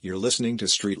You're listening to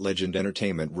Street Legend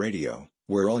Entertainment Radio,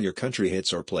 where all your country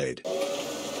hits are played.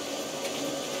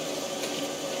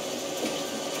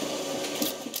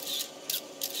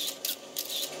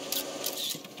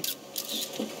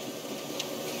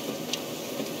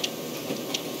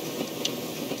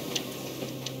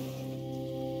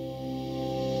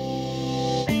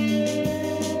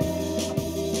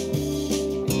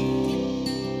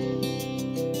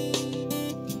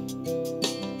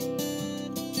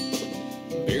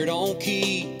 Beer don't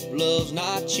keep, love's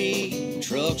not cheap,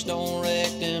 trucks don't wreck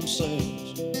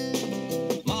themselves.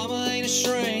 Mama ain't a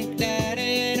shrink, dad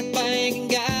ain't a bank,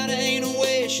 and God ain't a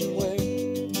wishing well.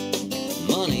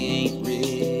 Money ain't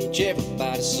rich,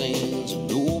 everybody sins, and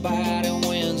nobody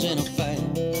wins in a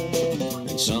fight.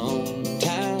 And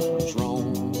sometimes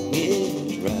wrong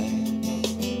is right.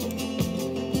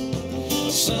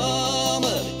 Some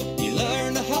of it you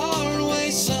learn the hard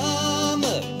way, some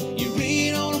of it you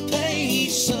read on a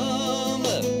page, some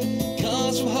of it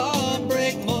comes from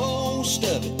heartbreak, most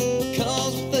of it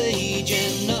comes with age,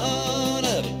 and none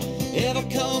of it ever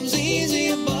comes easy.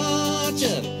 A bunch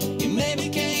of it you maybe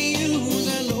can't use.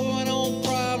 I know I don't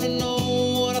probably know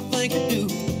what I think I do,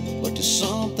 but there's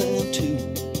something to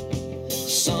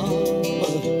some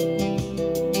of it.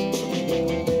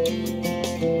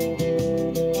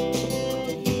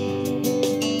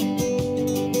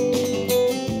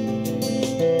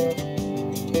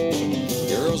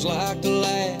 Girls like to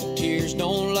laugh, tears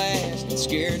don't last, and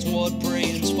scared's what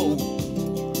praying's for.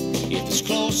 If it's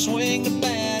close, swing the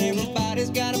bat, everybody's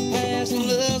got a pass, and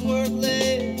love's worth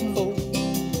living for.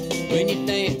 When you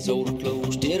dance, hold her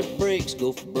close till the brakes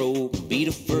go for broke. Be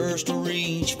the first to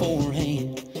reach for her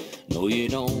hand. No, you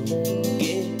don't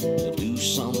get to do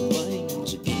some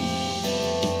things again.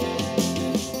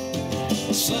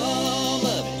 Some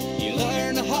of it you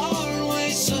learn the hard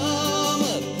way, some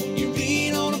of it you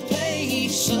read on a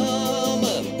page, some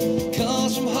of it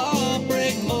comes from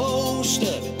heartbreak, most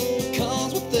of it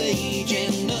comes with age,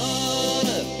 and none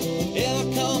of it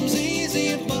ever comes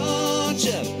easy. A bunch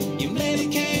of it you maybe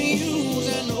can't use.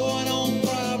 I know I don't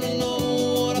probably know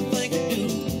what I think I do,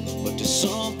 but there's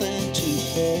something to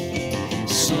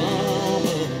some of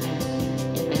it.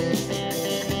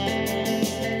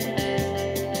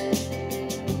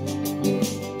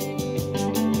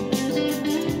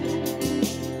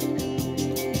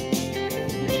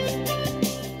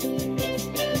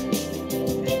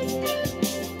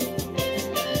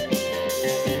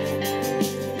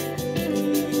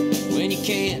 When you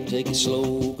can't take it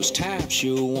slow, cause time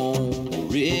sure won't, or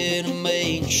it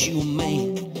makes you a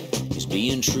man. Is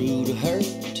being true to her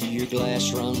till your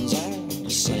glass runs out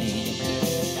of sand.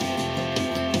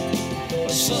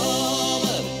 Some of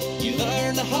it you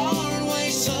learn the hard way,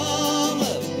 some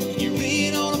of it you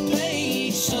read on a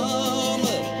page, some of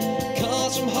it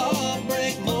comes from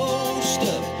heartbreak, most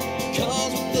of it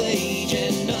comes with age,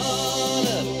 and none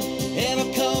of it ever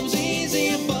comes easy.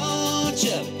 A bunch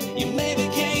of it you maybe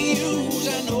can't use.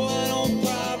 I know I don't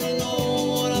probably know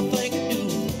what I think I do,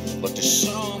 but there's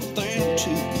something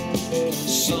to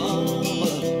some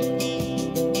of it.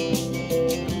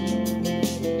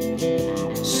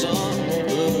 Some of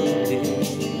it.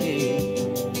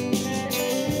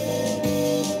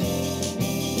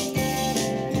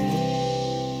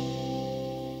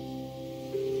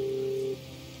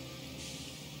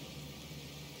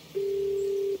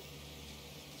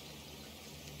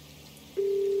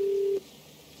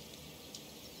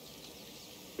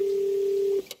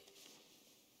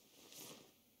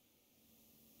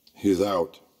 He's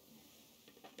out.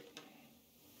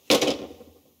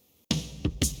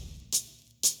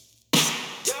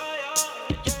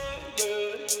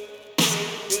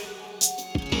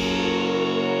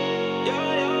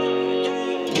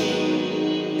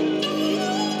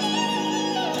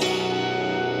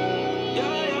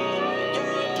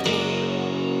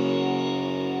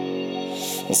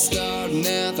 Starting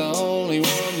out, the only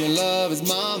one you love is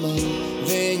mama.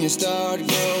 Then you start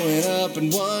growing up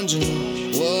and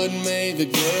wondering what made the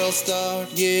girl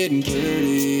start getting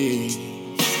pretty.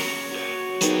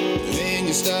 Then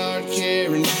you start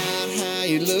caring about how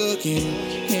you're looking,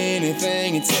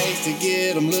 anything it takes to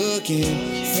get them looking,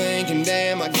 thinking,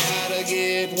 damn, I gotta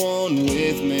get one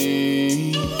with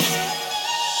me.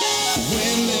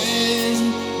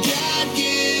 Women,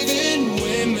 God-given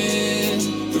women,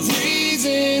 the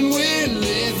reason we're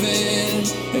living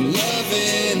and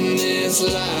loving this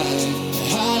life.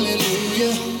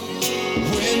 Hallelujah.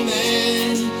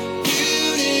 Women,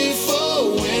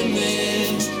 beautiful women,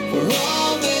 we're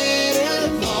all better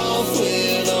off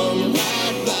with them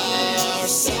right by our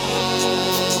side.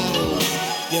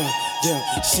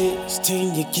 Yeah,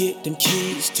 16, you get them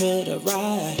keys to the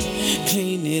ride.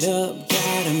 Clean it up,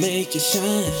 gotta make it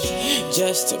shine.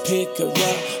 Just to pick her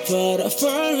up for the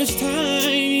first time.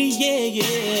 Yeah,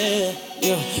 yeah.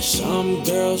 Yeah, some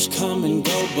girls come and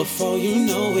go before you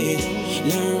know it.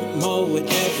 Learn more with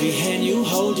every hand you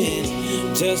hold it.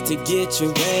 Just to get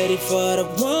you ready for the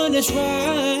one that's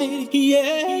right.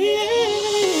 Yeah,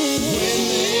 yeah.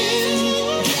 Women,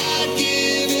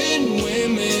 God-given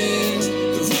women,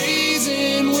 the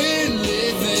reason we're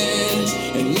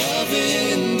living and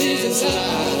loving this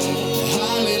life.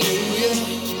 Hallelujah.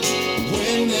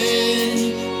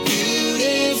 Women,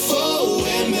 beautiful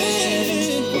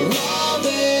women, we're all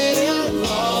better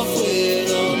off with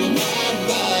them right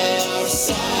by our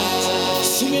side.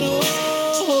 Singing, oh,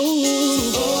 so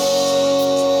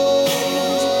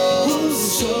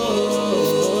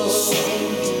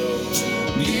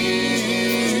beautiful.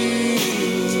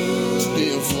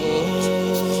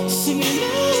 singing,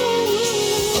 oh,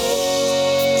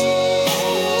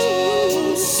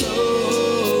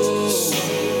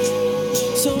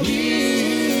 so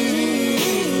beautiful.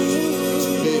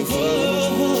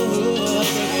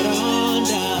 Bring it on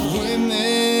down.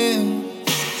 Women,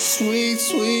 sweet,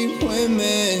 sweet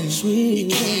women,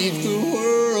 Sweet. keep the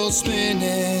world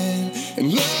spinning,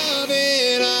 and love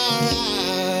in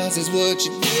our eyes is what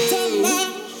you do.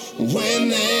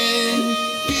 Women,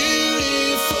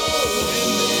 beautiful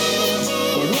women,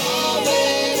 we're all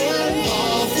better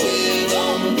off with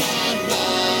them right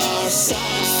by our side.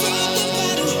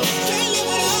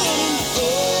 Oh,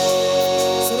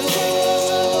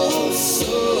 so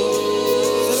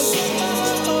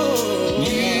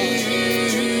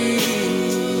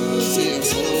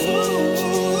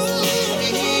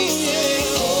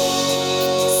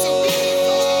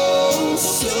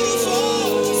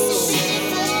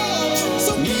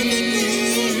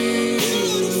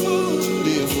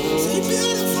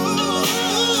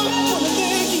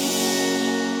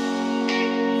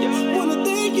Wanna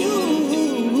thank you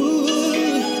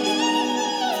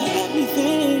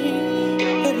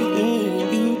for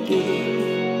everything you do.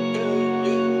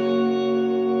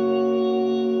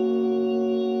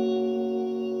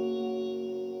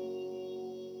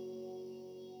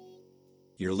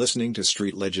 You're listening to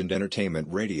Street Legend Entertainment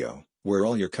Radio, where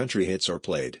all your country hits are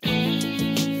played.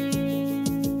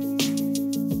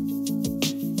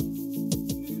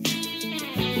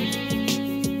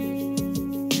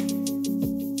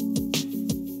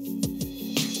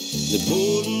 They're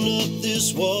boarding up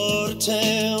this water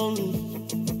town.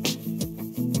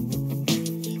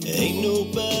 Ain't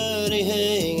nobody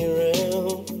hanging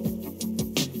around.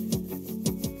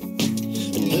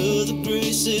 Another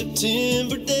gray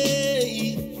September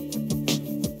day.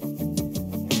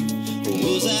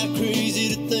 Was I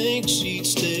crazy to think she'd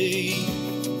stay?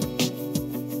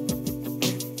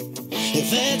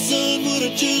 If that sun would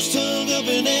have just hung up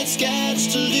in that sky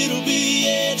just a little bit,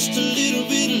 yeah, just a little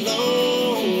bit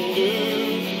longer.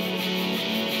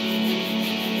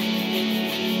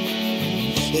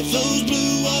 If those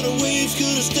blue water waves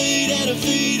could have stayed at her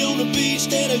feet on the beach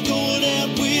instead of going out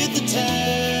with the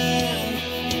tide.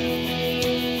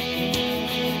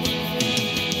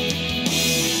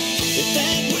 If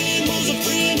that wind was a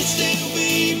friend, it'd still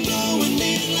be blowing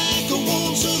in like a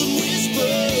warm southern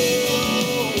whisper.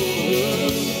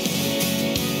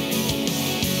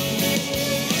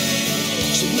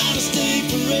 She might have stayed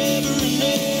forever and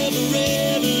never,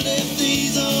 ever left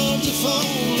these arms if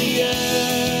only I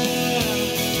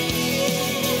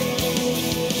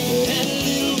had a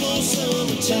little more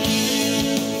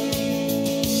summertime.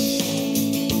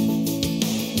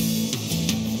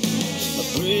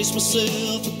 I brace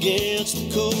myself against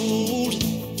the cold.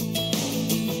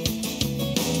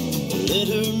 Let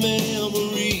her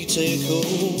memory take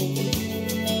hold.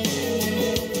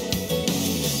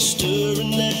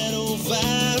 Stirring that old fire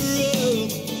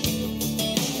up,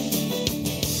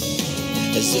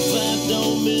 as if I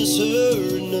don't miss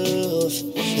her enough.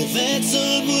 If that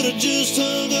sun would have just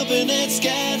hung up in that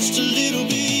sky just a little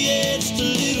bit, yeah, just a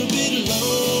little bit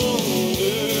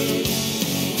longer.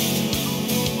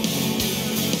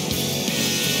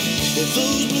 If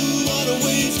those blue water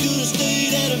waves could have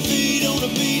stayed at her feet on the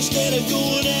beach instead of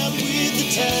going out with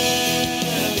the tide.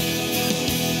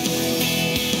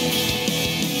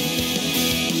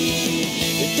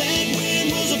 If that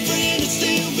wind was a friend, it'd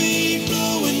still be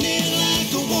blowing in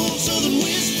like a warm southern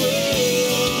whisper.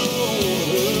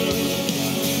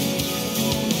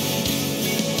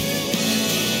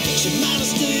 She might have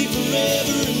stayed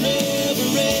forever and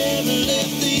never, ever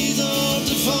left these arms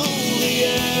if only I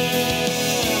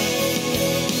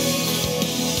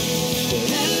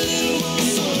had a little more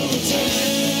summertime.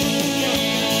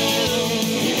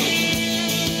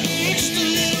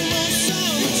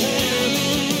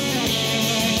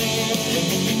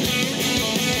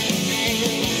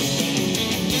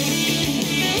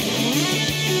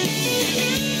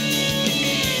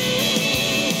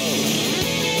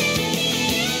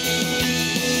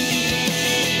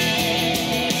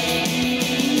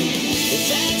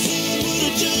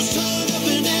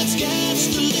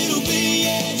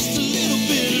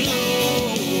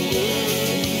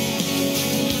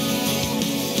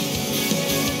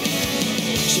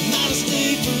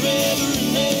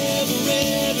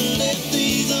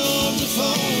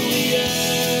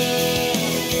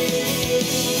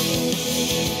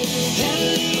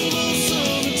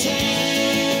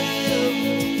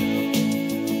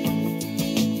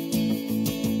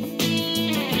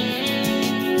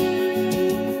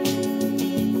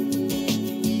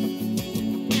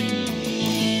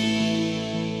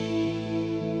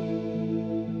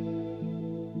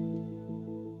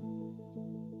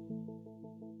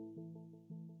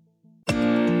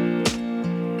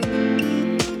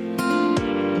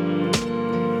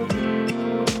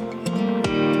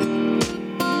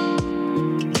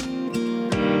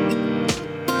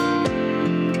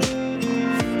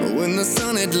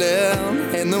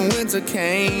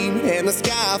 came and the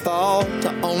sky fall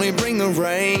to only bring the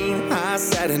rain. I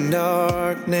sat in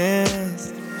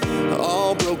darkness,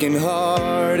 all broken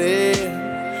hearted.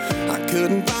 I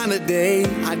couldn't find a day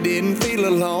I didn't feel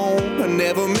alone. I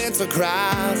never meant to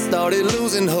cry, started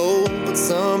losing hope, but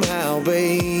somehow,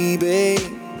 baby,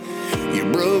 you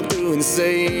broke through and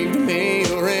saved me.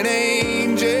 You're an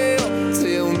angel.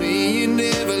 Tell me you're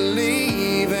never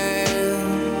leaving,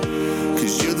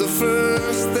 'cause you're the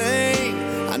first thing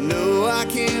I know I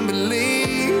can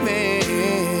believe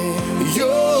in.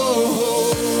 You're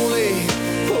holy,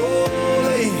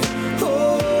 holy,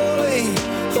 holy,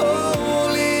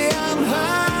 holy. I'm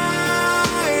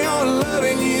high on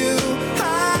loving you,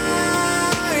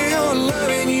 high on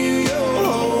loving you. You're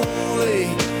holy,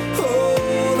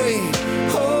 holy,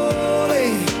 holy,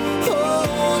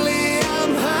 holy.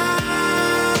 I'm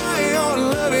high on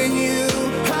loving you,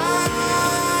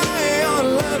 high on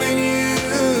loving you.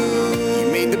 You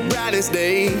made the brightest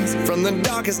days from the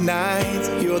darkest nights.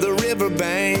 You're the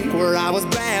riverbank where I was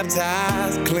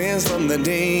baptized, cleansed from the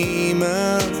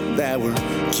demons that were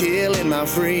killing my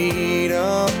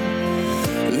freedom.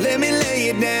 Let me lay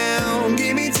it down,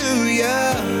 give me to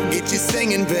ya, get you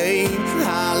singing, babe.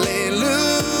 Hallelujah.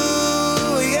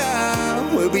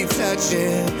 We'll be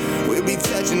touching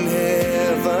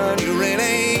heaven. You're an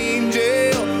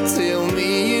angel. Tell me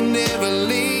you're never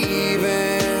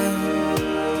leaving,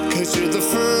 'cause you're the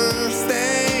first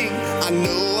thing I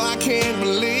know I can't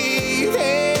believe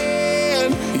in.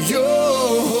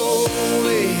 You're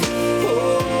holy,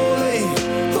 holy,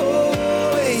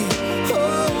 holy,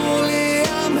 holy.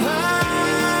 I'm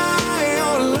high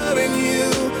on loving you,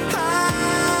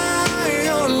 high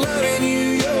on loving you.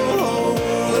 You're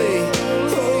holy,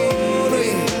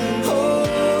 holy,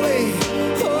 holy,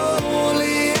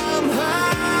 holy. I'm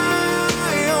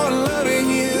high on loving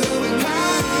you,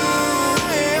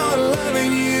 high on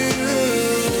loving you.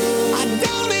 I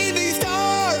don't need these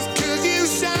stars 'cause you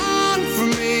shine for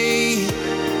me.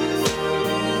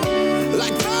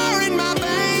 Like fire in my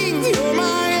veins, you're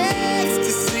my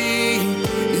ecstasy.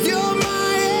 You're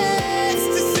my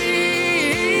ecstasy.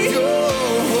 You're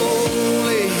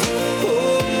holy,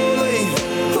 holy,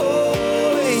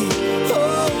 holy,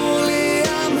 holy.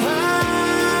 I'm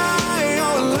high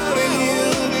on loving you,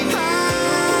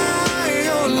 high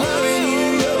on loving you.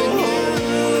 You're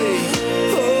holy,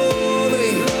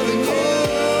 holy,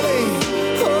 holy,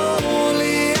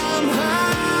 holy. I'm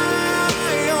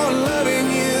high on loving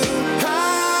you,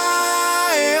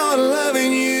 high on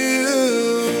loving you.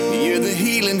 You're the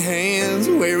healing hands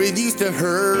where it used to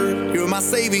hurt. You're my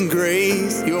saving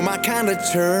grace. You're my kind of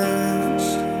church.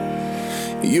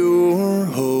 You're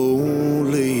holy.